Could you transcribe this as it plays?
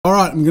All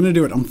right, I'm gonna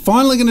do it. I'm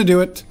finally gonna do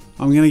it.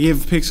 I'm gonna give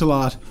pixel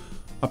art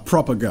a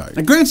proper go.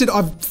 Now granted,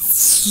 I've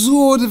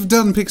sort of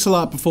done pixel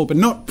art before, but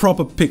not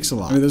proper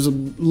pixel art. I mean, there's a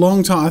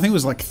long time, I think it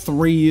was like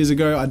 3 years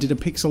ago, I did a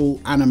pixel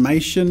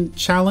animation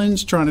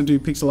challenge, trying to do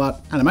pixel art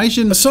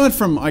animation. Aside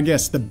from, I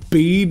guess, the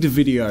bead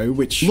video,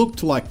 which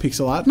looked like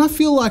pixel art, and I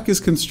feel like is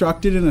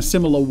constructed in a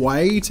similar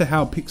way to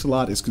how pixel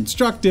art is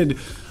constructed,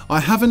 I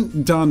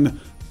haven't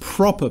done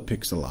proper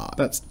pixel art.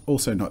 That's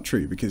also not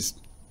true, because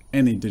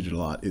any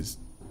digital art is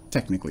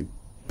technically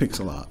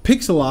pixel art.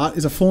 Pixel art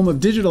is a form of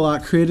digital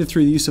art created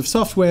through the use of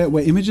software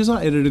where images are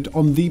edited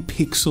on the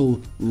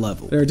pixel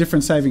level. There are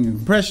different saving and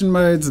compression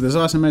modes. There's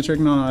isometric,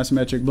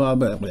 non-isometric, blah,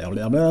 blah, blah,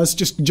 blah, blah. Let's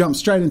just jump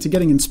straight into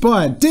getting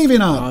inspired.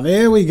 DeviantArt. Oh,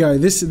 there we go.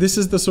 This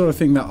is the sort of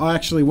thing that I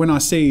actually, when I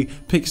see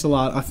pixel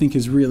art, I think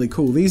is really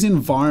cool. These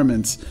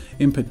environments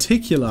in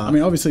particular, I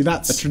mean, obviously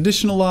that's a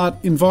traditional art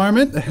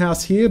environment, the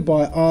house here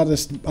by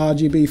artist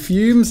RGB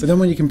Fumes. But then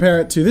when you compare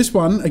it to this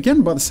one,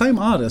 again, by the same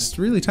artist,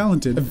 really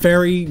talented, a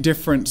very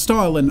different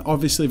style and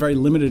obviously very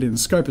limited in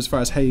scope as far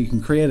as how you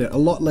can create it. A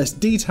lot less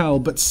detail,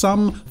 but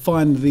some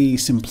find the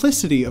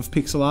simplicity of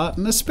pixel art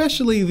and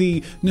especially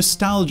the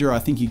nostalgia I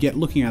think you get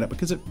looking at it,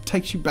 because it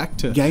takes you back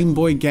to Game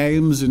Boy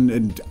games and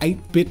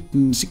 8-bit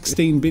and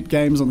 16-bit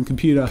games on the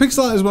computer.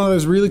 Pixel art is one of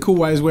those really cool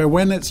ways where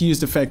when it's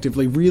used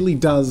effectively really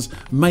does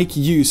make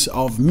use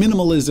of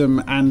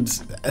minimalism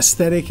and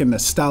aesthetic and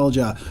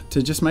nostalgia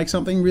to just make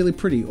something really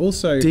pretty.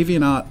 Also,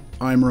 DeviantArt,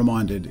 I'm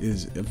reminded,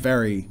 is a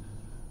very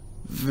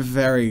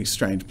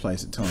strange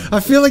place at times.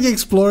 I feel like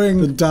exploring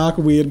the dark,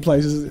 weird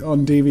places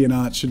on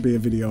DeviantArt should be a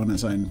video on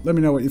its own. Let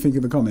me know what you think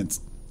in the comments.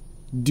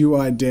 Do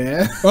I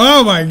dare?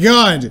 Oh my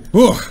god!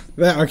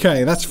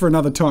 Okay, that's for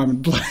another time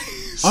and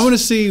place. I want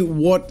to see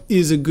what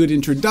is a good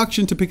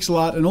introduction to pixel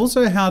art and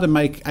also how to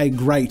make a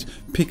great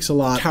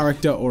pixel art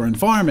character or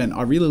environment.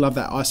 I really love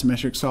that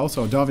isometric style,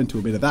 so I'll dive into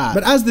a bit of that.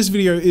 But as this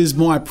video is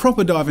my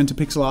proper dive into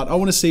pixel art, I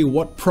want to see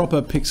what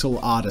proper pixel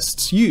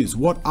artists use.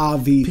 What are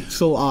the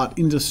pixel art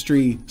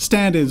industry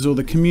standards or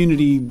the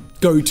community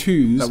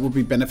go-tos that would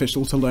be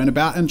beneficial to learn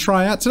about and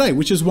try out today,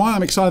 which is why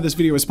I'm excited this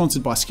video is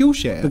sponsored by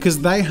Skillshare,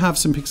 because they have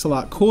some pixel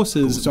art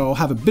courses, so I'll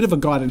have a bit of a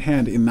guided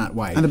hand in that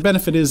way. And the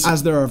benefit is,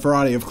 as there are a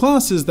variety of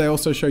classes, they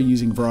also show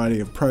using a variety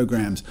of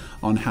programs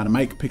on how to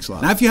make pixel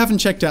art. Now, if you haven't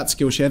checked out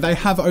Skillshare, they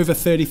have over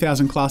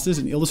 30,000 classes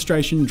in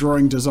illustration,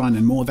 drawing, design,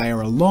 and more. They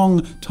are a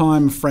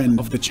long-time friend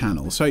of the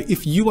channel. So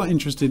if you are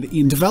interested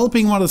in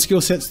developing one of the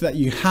skill sets that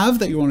you have,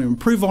 that you want to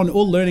improve on,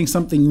 or learning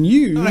something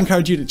new, I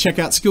encourage you to check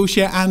out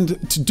Skillshare,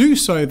 and to do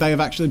so, they have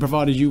actually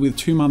provided you with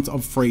 2 months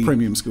of free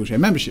premium Skillshare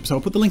membership. So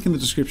I'll put the link in the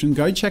description.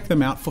 Go check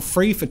them out for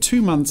free for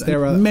 2 months.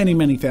 There are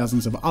many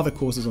thousands of other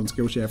courses on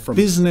Skillshare, from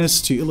business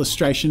to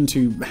illustration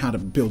to how to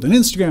build an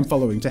Instagram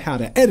following to how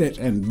to edit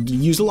and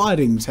use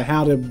lighting to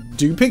how to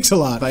do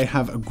pixel art. They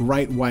have a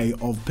great way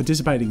of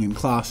participating in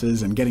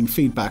classes and getting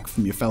feedback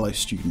from your fellow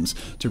students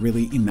to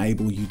really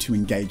enable you to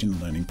engage in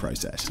the learning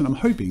process. And I'm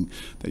hoping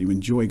that you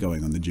enjoy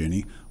going on the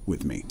journey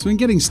with me. So in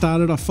getting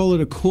started, I followed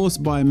a course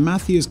by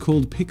Matthias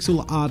called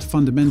Pixel Art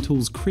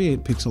Fundamentals,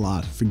 Create Pixel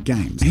Art for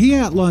Games. He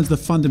outlines the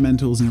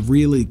fundamentals in a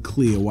really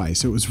clear way,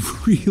 so it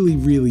was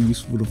really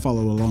useful to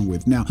follow along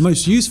with. Now,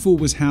 most useful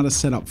was how to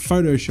set up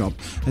Photoshop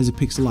as a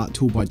pixel art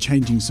tool by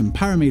changing some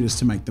parameters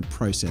to make the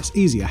process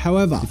easier.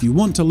 However, if you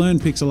want to learn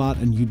pixel art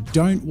and you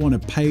don't want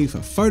to pay for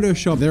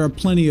Photoshop, there are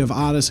plenty of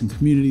artists and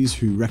communities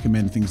who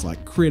recommend things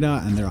like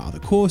Critter, and there are other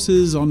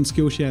courses on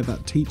Skillshare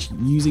that teach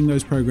using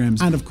those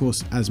programs. And of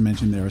course, as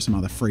mentioned, there are some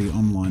other free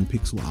online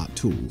pixel art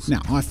tools.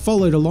 Now, I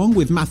followed along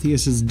with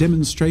Matthias's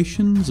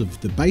demonstrations of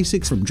the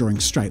basics, from drawing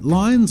straight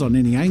lines on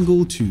any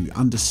angle to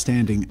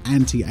understanding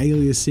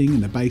anti-aliasing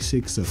and the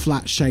basics of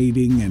flat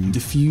shading and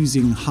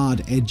diffusing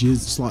hard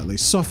edges, slightly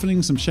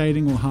softening some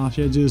shading or harsh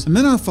edges. And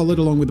then I followed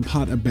along with the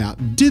part about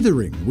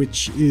dithering,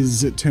 which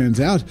is, it turns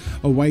out,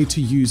 a way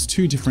to use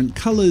two different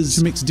colors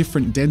to mix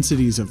different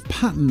densities of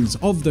patterns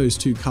of those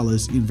two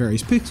colors in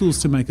various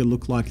pixels to make it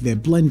look like they're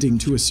blending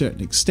to a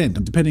certain extent.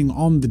 And depending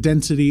on the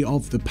density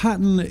of the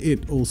pattern,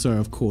 it also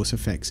of course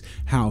affects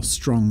how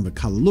strong the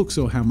color looks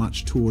or how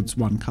much towards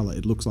one color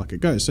it looks like it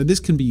goes. So this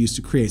can be used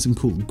to create some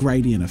cool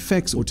gradient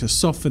effects or to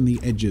soften the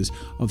edges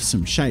of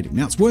some shading.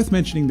 Now, it's worth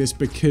mentioning this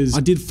because I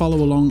did follow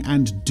along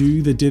and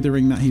do the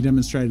dithering that he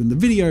demonstrated in the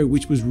video,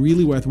 which was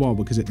really worthwhile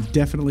because it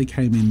definitely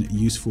came in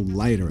useful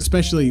later,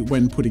 especially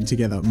when putting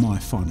together my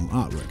final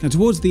artwork. Now,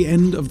 towards the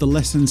end of the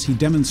lessons, he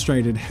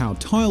demonstrated how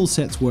tile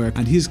sets work,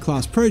 and his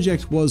class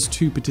project was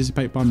to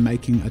participate by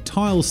making a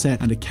tile set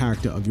and a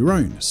character of your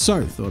own.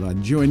 So thought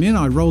I'd join in.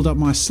 I rolled up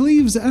my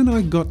sleeves and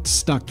I got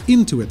stuck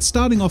into it,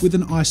 starting off with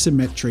an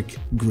isometric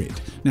grid.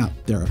 Now,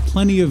 there are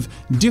plenty of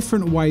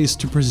different ways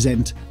to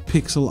present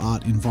pixel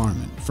art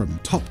environment, from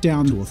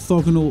top-down to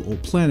orthogonal or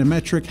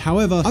planimetric.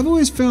 However, I've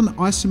always found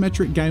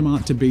isometric game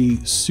art to be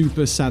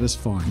super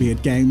satisfying, be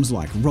it games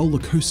like Roller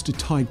Coaster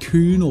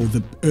Tycoon or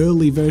the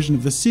early version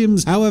of The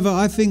Sims. However,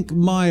 I think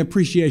my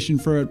appreciation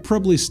for it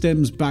probably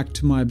stems back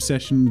to my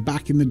obsession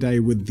back in the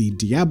day with the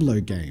Diablo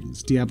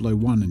games, Diablo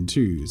 1 and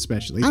 2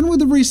 especially. And with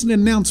the recent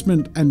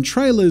announcement and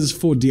trailers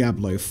for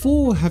Diablo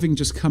 4 having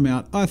just come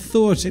out, I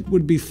thought it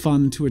would be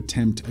fun to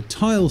attempt a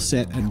tile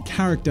set and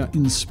character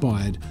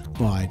inspired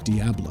by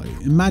Diablo,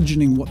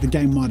 imagining what the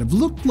game might have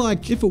looked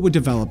like if it were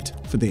developed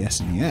for the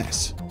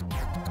SNES.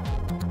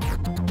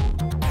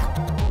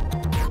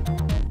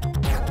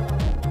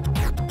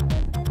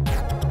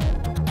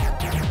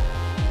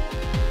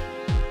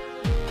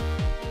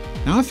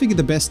 Now, I figured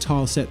the best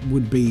tile set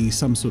would be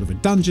some sort of a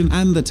dungeon,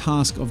 and the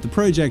task of the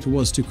project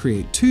was to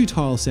create 2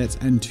 tile sets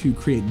and to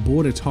create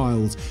border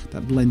tiles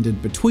that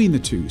blended between the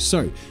two.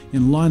 So,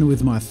 in line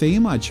with my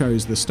theme, I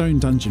chose the stone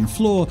dungeon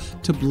floor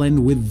to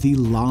blend with the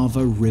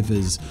lava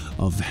rivers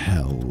of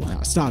hell. Now,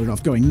 I started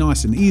off going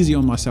nice and easy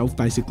on myself,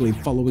 basically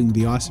following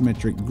the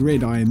isometric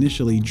grid I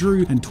initially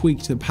drew and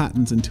tweaked the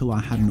patterns until I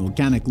had an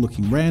organic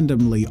looking,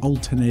 randomly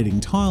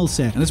alternating tile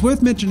set. And it's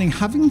worth mentioning,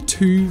 having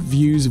 2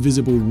 views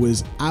visible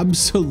was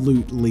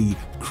absolutely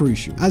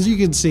crucial. As you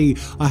can see,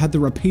 I had the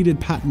repeated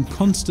pattern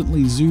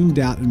constantly zoomed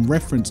out and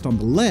referenced on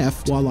the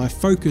left while I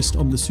focused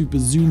on the super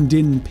zoomed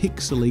in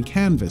pixely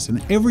canvas,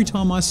 and every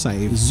time I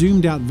saved, the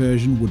zoomed out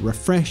version would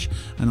refresh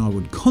and I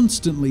would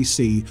constantly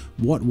see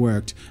what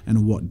worked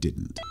and what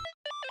didn't.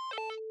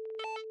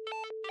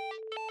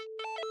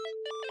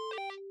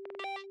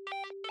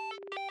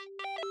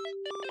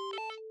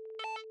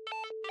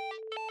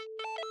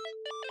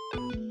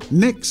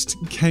 Next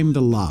came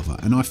the lava,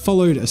 and I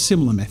followed a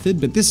similar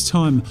method, but this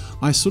time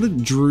I sort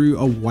of drew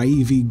a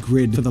wavy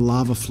grid for the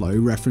lava flow,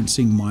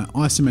 referencing my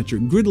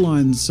isometric grid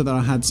lines so that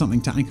I had something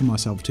to anchor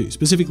myself to,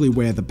 specifically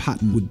where the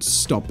pattern would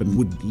stop and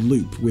would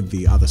loop with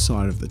the other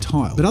side of the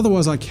tile. But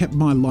otherwise I kept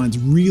my lines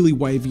really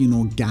wavy and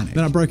organic.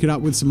 Then I broke it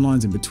up with some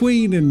lines in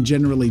between and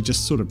generally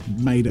just sort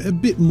of made it a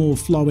bit more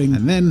flowing,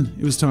 and then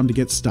it was time to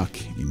get stuck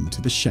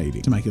into the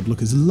shading to make it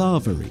look as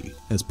lava-y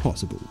as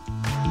possible.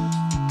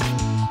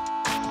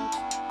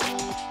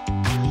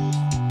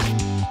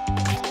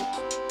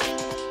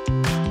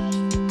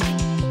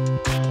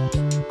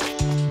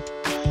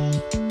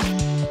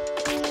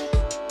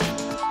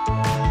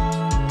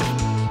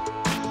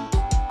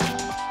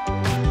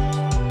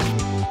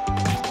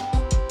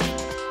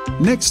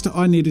 Next,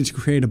 I needed to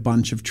create a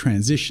bunch of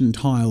transition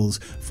tiles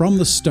from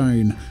the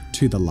stone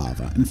to the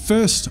lava. And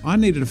first, I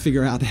needed to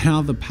figure out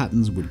how the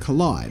patterns would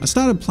collide. I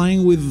started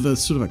playing with the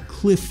sort of a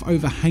cliff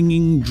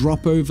overhanging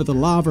drop over the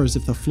lava as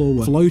if the floor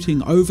were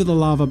floating over the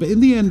lava, but in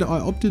the end, I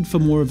opted for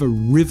more of a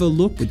river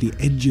look with the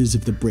edges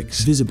of the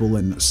bricks visible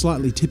and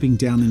slightly tipping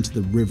down into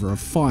the river of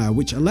fire,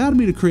 which allowed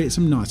me to create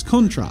some nice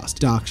contrast.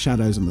 Dark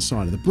shadows on the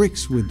side of the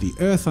bricks with the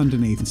earth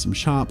underneath and some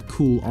sharp,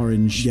 cool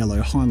orange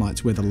yellow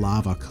highlights where the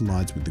lava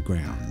collides with the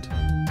ground.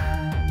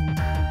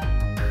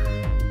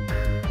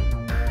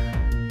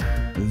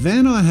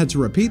 Then I had to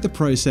repeat the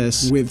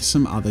process with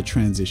some other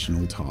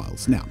transitional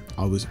tiles. Now,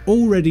 I was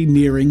already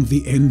nearing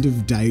the end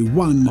of day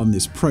 1 on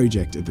this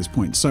project at this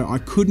point, so I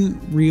couldn't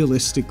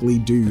realistically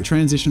do a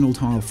transitional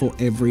tile for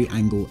every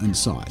angle and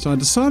side. So I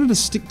decided to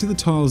stick to the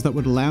tiles that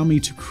would allow me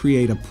to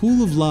create a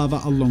pool of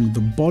lava along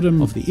the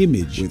bottom of the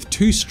image with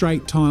 2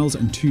 straight tiles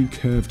and 2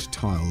 curved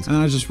tiles. And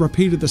I just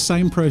repeated the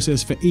same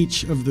process for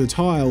each of the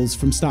tiles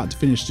from start to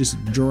finish,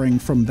 just drawing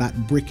from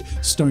that brick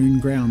stone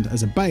ground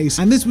as a base.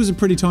 And this was a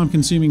pretty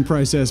time-consuming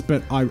process,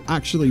 but I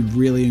actually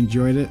really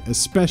enjoyed it,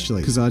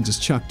 especially because I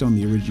just chucked on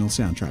the original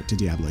soundtrack to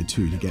Diablo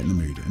 2 to get in the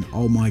mood, and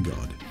oh my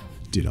god,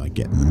 did I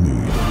get in the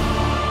mood.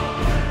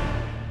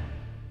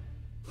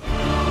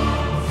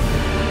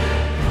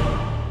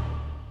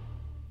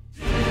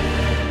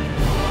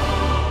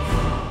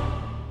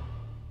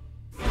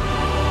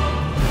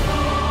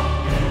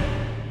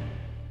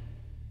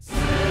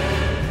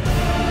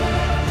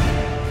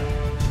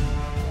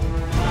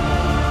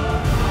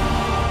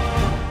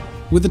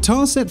 With the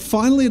tile set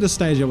finally at a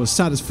stage I was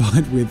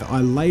satisfied with, I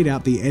laid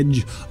out the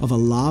edge of a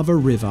lava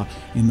river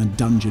in the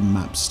dungeon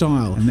map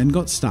style and then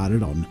got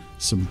started on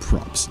some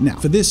props. Now,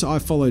 for this I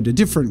followed a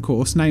different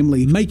course,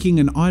 namely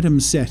making an item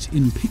set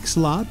in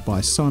pixel art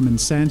by Simon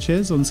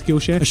Sanchez on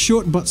Skillshare, a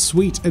short but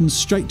sweet and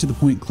straight to the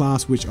point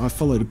class which I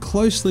followed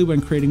closely when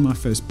creating my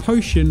first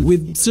potion,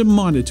 with some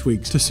minor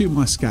tweaks to suit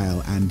my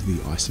scale and the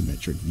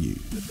isometric view.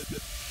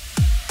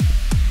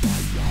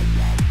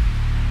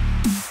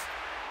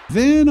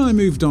 Then I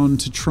moved on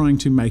to trying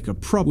to make a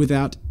prop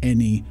without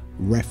any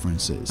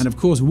references. And of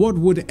course, what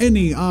would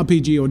any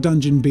RPG or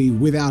dungeon be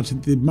without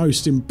the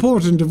most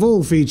important of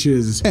all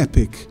features,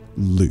 epic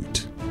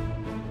loot?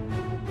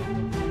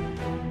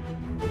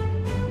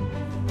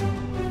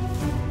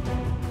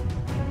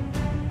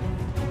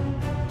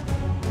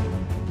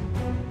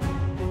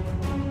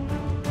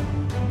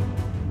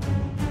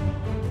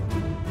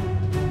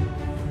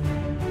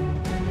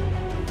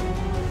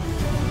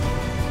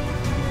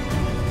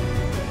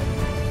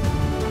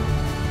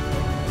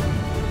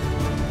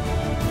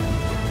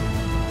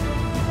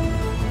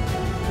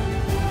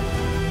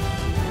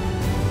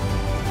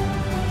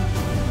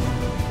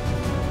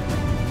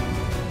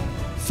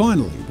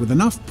 Finally, with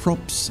enough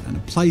props and a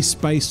play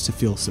space to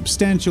feel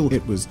substantial,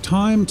 it was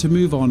time to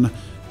move on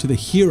to the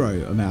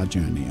hero of our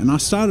journey. And I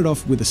started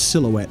off with a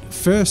silhouette,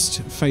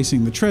 first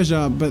facing the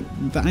treasure, but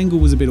the angle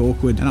was a bit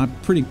awkward, and I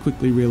pretty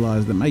quickly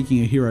realized that making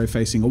a hero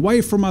facing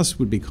away from us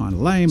would be kind of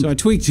lame. So I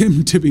tweaked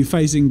him to be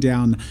facing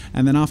down,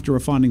 and then after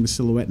refining the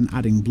silhouette and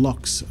adding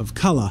blocks of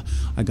color,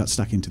 I got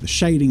stuck into the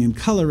shading and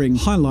coloring,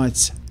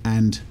 highlights,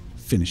 and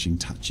finishing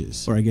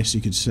touches. Or I guess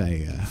you could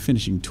say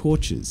finishing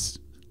torches.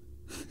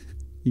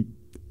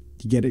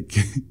 You get it?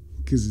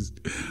 Because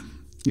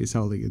he's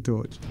holding a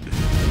torch.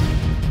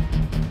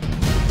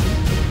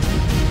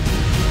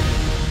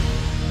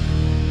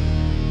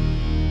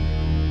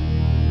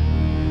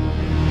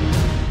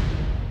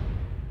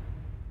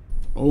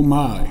 Oh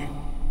my,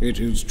 it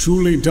is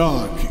truly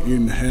dark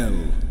in hell,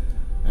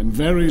 and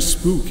very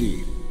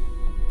spooky.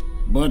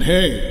 But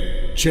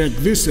hey, check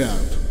this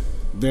out.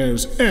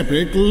 There's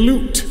epic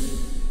loot.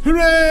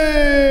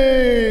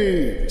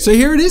 Hooray! So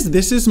here it is.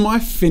 This is my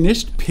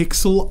finished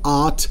pixel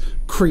art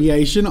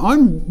creation.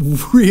 I'm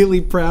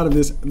really proud of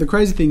this. The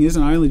crazy thing is,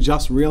 and I only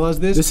just realized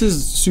this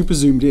is super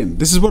zoomed in.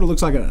 This is what it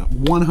looks like at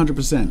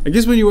 100%. I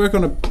guess when you work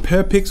on a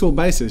per pixel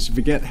basis, you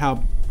forget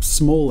how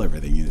small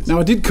everything is. Now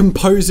I did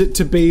compose it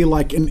to be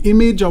like an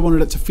image. I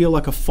wanted it to feel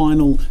like a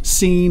final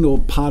scene or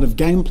part of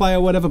gameplay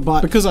or whatever,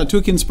 but because I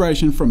took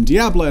inspiration from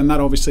Diablo, and that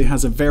obviously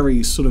has a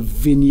very sort of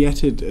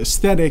vignetted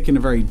aesthetic and a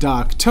very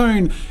dark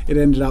tone, it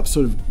ended up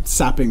sort of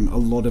sapping a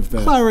lot of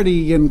the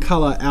clarity and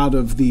color out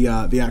of the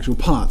actual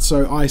parts.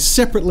 So I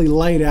separately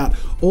laid out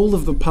all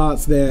of the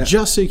parts there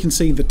just so you can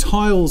see the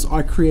tiles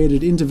I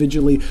created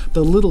individually,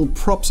 the little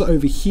props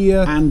over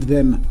here, and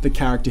then the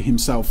character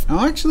himself. Now,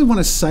 I actually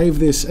want to save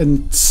this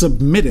and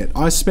submit it.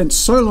 I spent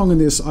so long on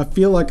this, I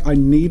feel like I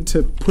need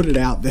to put it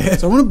out there.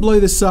 So I want to blow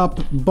this up,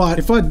 but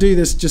if I do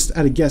this just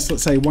at a guess,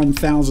 let's say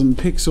 1000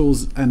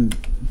 pixels, and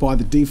by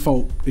the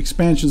default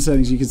expansion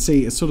settings, you can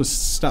see it sort of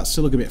starts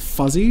to look a bit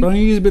fuzzy. But I'm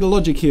going to use a bit of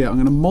logic here. I'm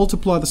going to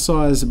multiply the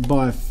size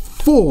by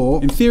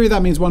 4. In theory,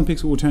 that means 1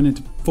 pixel will turn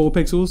into 4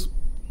 pixels.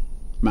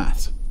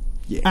 Maths.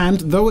 Yeah. And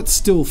though it's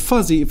still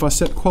fuzzy, if I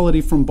set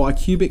quality from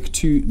bicubic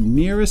to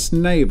nearest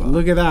neighbor,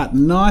 look at that,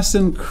 nice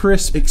and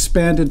crisp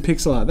expanded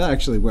pixel art. That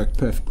actually worked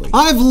perfectly.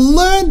 I've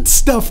learned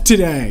stuff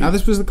today. Now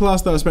this was the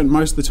class that I spent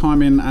most of the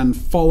time in and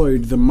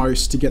followed the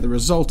most to get the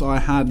result I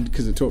had,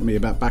 because it taught me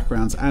about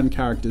backgrounds and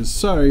characters.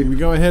 So I'm gonna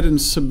go ahead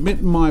and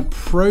submit my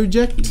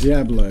project,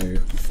 Diablo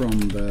from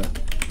the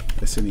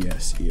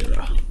SNES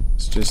era.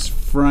 Let's just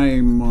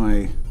frame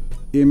my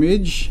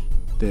image.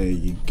 There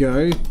you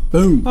go.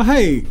 Boom. Oh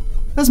hey,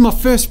 that's my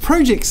first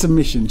project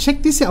submission.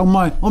 Check this out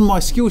on my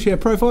Skillshare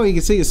profile. You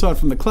can see aside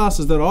from the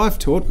classes that I've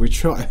taught,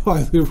 which I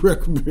highly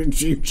recommend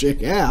you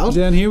check out.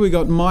 Down here we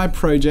got my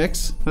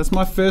projects. That's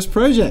my first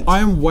project. I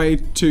am way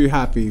too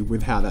happy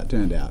with how that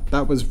turned out.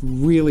 That was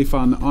really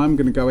fun. I'm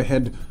gonna go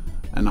ahead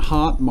and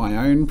heart my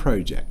own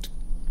project.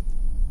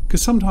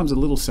 Because sometimes a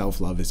little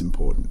self-love is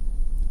important.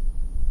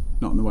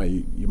 Not in the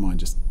way your mind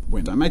just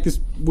went. I make this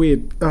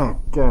weird, oh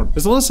God.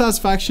 There's a lot of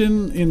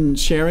satisfaction in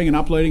sharing and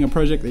uploading a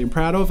project that you're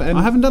proud of, and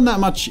I haven't done that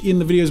much in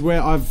the videos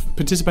where I've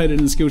participated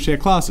in Skillshare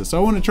classes, so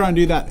I want to try and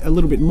do that a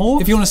little bit more.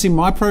 If you want to see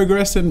my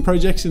progress and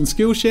projects in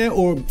Skillshare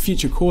or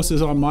future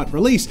courses I might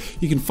release,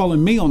 you can follow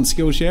me on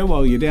Skillshare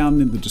while you're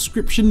down in the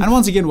description. And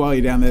once again, while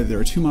you're down there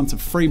are 2 months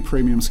of free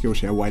premium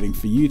Skillshare waiting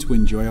for you to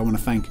enjoy. I want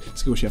to thank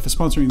Skillshare for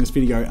sponsoring this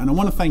video, and I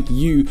want to thank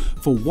you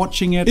for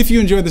watching it. If you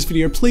enjoyed this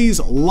video,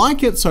 please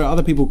like it so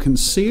other people can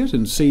see it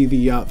and see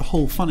the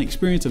whole fun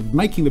experience of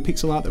making the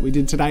pixel art that we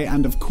did today.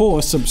 And of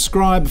course,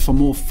 subscribe for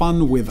more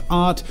fun with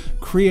art,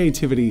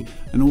 creativity,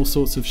 and all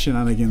sorts of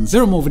shenanigans.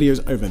 There are more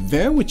videos over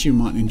there which you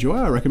might enjoy.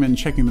 I recommend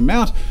checking them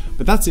out.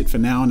 But that's it for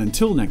now, and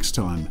until next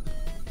time,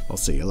 I'll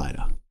see you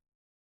later.